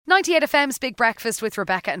98FM's Big Breakfast with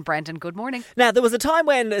Rebecca and Brendan. Good morning. Now, there was a time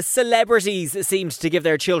when celebrities seemed to give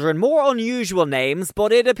their children more unusual names,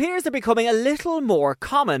 but it appears they're becoming a little more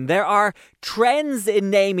common. There are trends in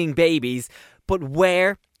naming babies, but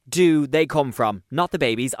where do they come from? Not the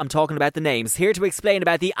babies, I'm talking about the names. Here to explain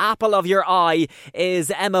about the apple of your eye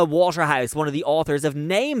is Emma Waterhouse, one of the authors of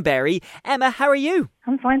Nameberry. Emma, how are you?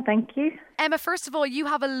 I'm fine, thank you. Emma, first of all, you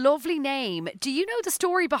have a lovely name. Do you know the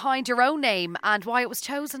story behind your own name and why it was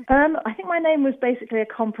chosen? I think my name was basically a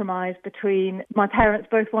compromise between my parents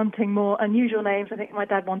both wanting more unusual names. I think my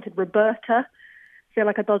dad wanted Roberta. I feel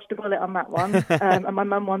like I dodged a bullet on that one. And my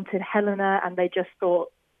mum wanted Helena, and they just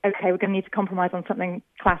thought, okay, we're going to need to compromise on something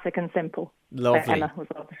classic and simple. Lovely. So Emma was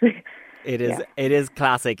obviously... It is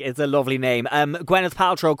classic. It's a lovely name. Gwyneth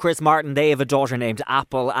Paltrow, Chris Martin, they have a daughter named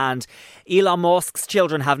Apple, and Elon Musk's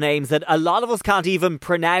children have names that a lot of us can't even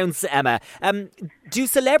pronounce, Emma. Do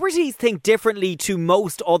celebrities think differently to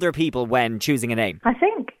most other people when choosing a name? I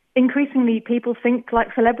think increasingly people think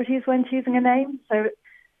like celebrities when choosing a name. So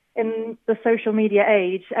in the social media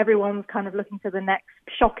age, everyone's kind of looking for the next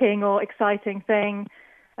shocking or exciting thing,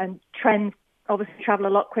 and trends obviously travel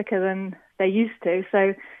a lot quicker than they used to.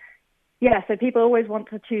 So people always want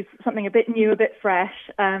to choose something a bit new, a bit fresh,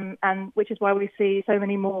 and which is why we see so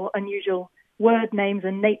many more unusual word names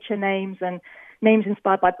and nature names and names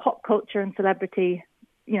inspired by pop culture and celebrity,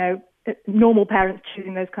 normal parents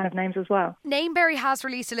choosing those kind of names as well. Nameberry has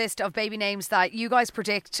released a list of baby names that you guys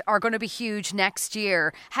predict are going to be huge next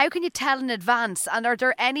year. How can you tell in advance? And are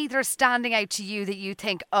there any that are standing out to you that you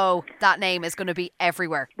think, oh, that name is going to be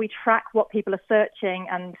everywhere? We track what people are searching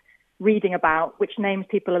and reading about, which names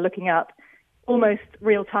people are looking up, almost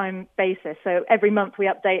real-time basis. So every month we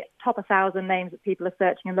update top 1,000 names that people are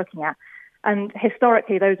searching and looking at. And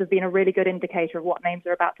historically, those have been a really good indicator of what names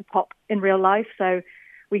are about to pop in real life. So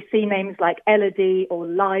we see names like Elodie or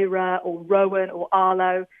Lyra or Rowan or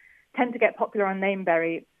Arlo tend to get popular on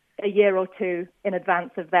Nameberry a year or two in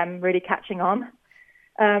advance of them really catching on.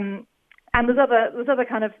 And there's other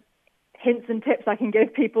kind of hints and tips I can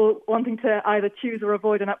give people wanting to either choose or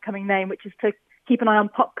avoid an upcoming name, which is to keep an eye on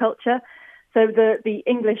pop culture. So the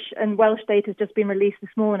English and Welsh data has just been released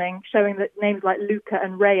this morning, showing that names like Luca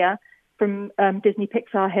and Rhea from Disney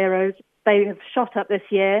Pixar heroes, they have shot up this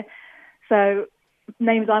year. So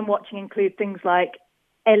names I'm watching include things like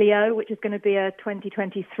Elio, which is going to be a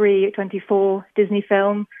 2023-24 Disney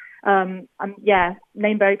film.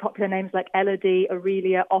 Name very popular names like Elodie,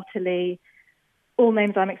 Aurelia, Ottilie. All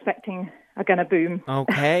names I'm expecting are going to boom.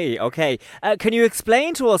 Okay. Can you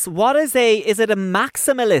explain to us, is it a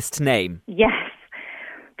maximalist name? Yes.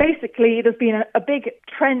 Basically, there's been a big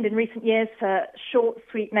trend in recent years for short,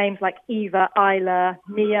 sweet names like Eva, Isla,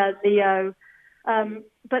 Mia, Leo.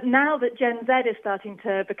 But now that Gen Z is starting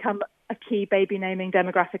to become a key baby naming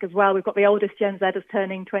demographic as well, we've got the oldest Gen Zers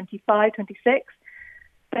turning 25, 26.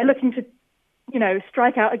 They're looking to,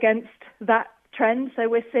 strike out against that trend. So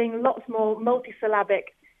we're seeing lots more multisyllabic,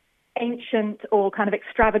 ancient or kind of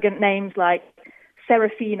extravagant names like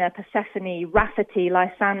Seraphina, Persephone, Rafferty,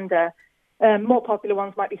 Lysander. More popular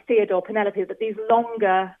ones might be Theodore, Penelope, but these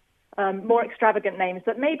longer, more extravagant names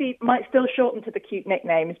that maybe might still shorten to the cute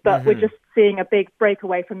nicknames, but we're just seeing a big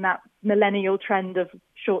breakaway from that millennial trend of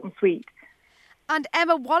short and sweet. And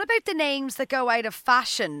Emma, what about the names that go out of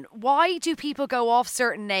fashion? Why do people go off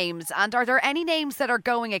certain names? And are there any names that are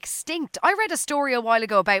going extinct? I read a story a while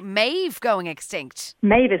ago about Maeve going extinct.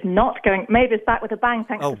 Maeve is not going. Maeve is back with a bang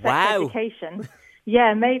thanks to sex education.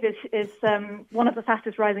 Yeah, Maeve is one of the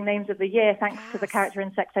fastest rising names of the year thanks to the character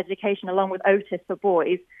in Sex Education, along with Otis for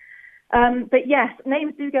boys. But yes,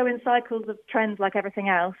 names do go in cycles of trends like everything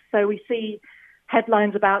else. So we see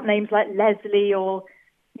headlines about names like Leslie or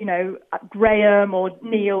Graham or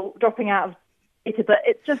Neil dropping out of data, but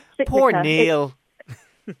it's just cyclical. Poor Neil.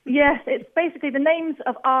 Yes, it's basically the names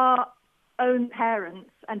of our own parents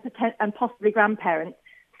and possibly grandparents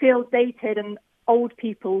feel dated and old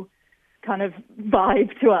people kind of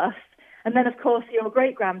vibe to us. And then, of course, your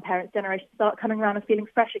great-grandparents' generation start coming around and feeling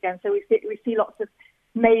fresh again. So we see lots of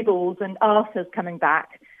Mabels and Arthurs coming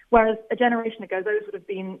back, whereas a generation ago, those would have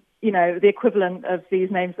been, the equivalent of these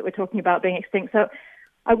names that we're talking about being extinct. So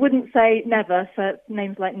I wouldn't say never for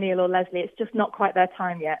names like Neil or Leslie. It's just not quite their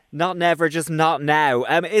time yet. Not never, just not now.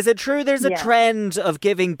 Is it true there's a trend of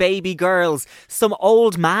giving baby girls some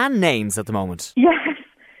old man names at the moment?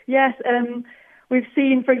 Yes. We've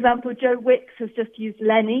seen, for example, Joe Wicks has just used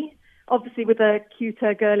Lenny, obviously with a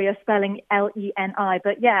cuter, girlier spelling, Leni.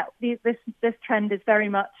 But this trend is very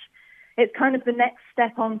much, it's kind of the next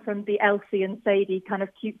step on from the Elsie and Sadie kind of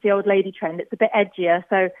cutesy old lady trend. It's a bit edgier.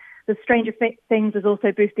 So the Stranger Things is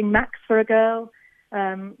also boosting Max for a girl.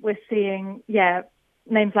 We're seeing,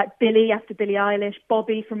 names like Billy after Billie Eilish,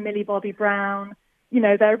 Bobby from Millie Bobby Brown.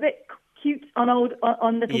 They're a bit cute on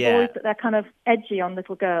little boys, but they're kind of edgy on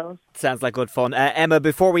little girls. Sounds like good fun. Emma,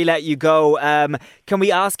 before we let you go, can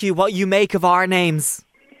we ask you what you make of our names?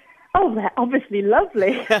 Oh, they're obviously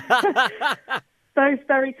lovely. Both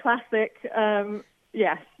very classic.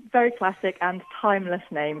 Yes, very classic and timeless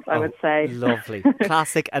names, I would say. Lovely.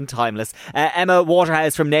 Classic and timeless. Emma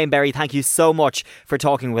Waterhouse from Nameberry, thank you so much for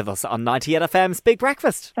talking with us on 98FM's Big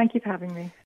Breakfast. Thank you for having me.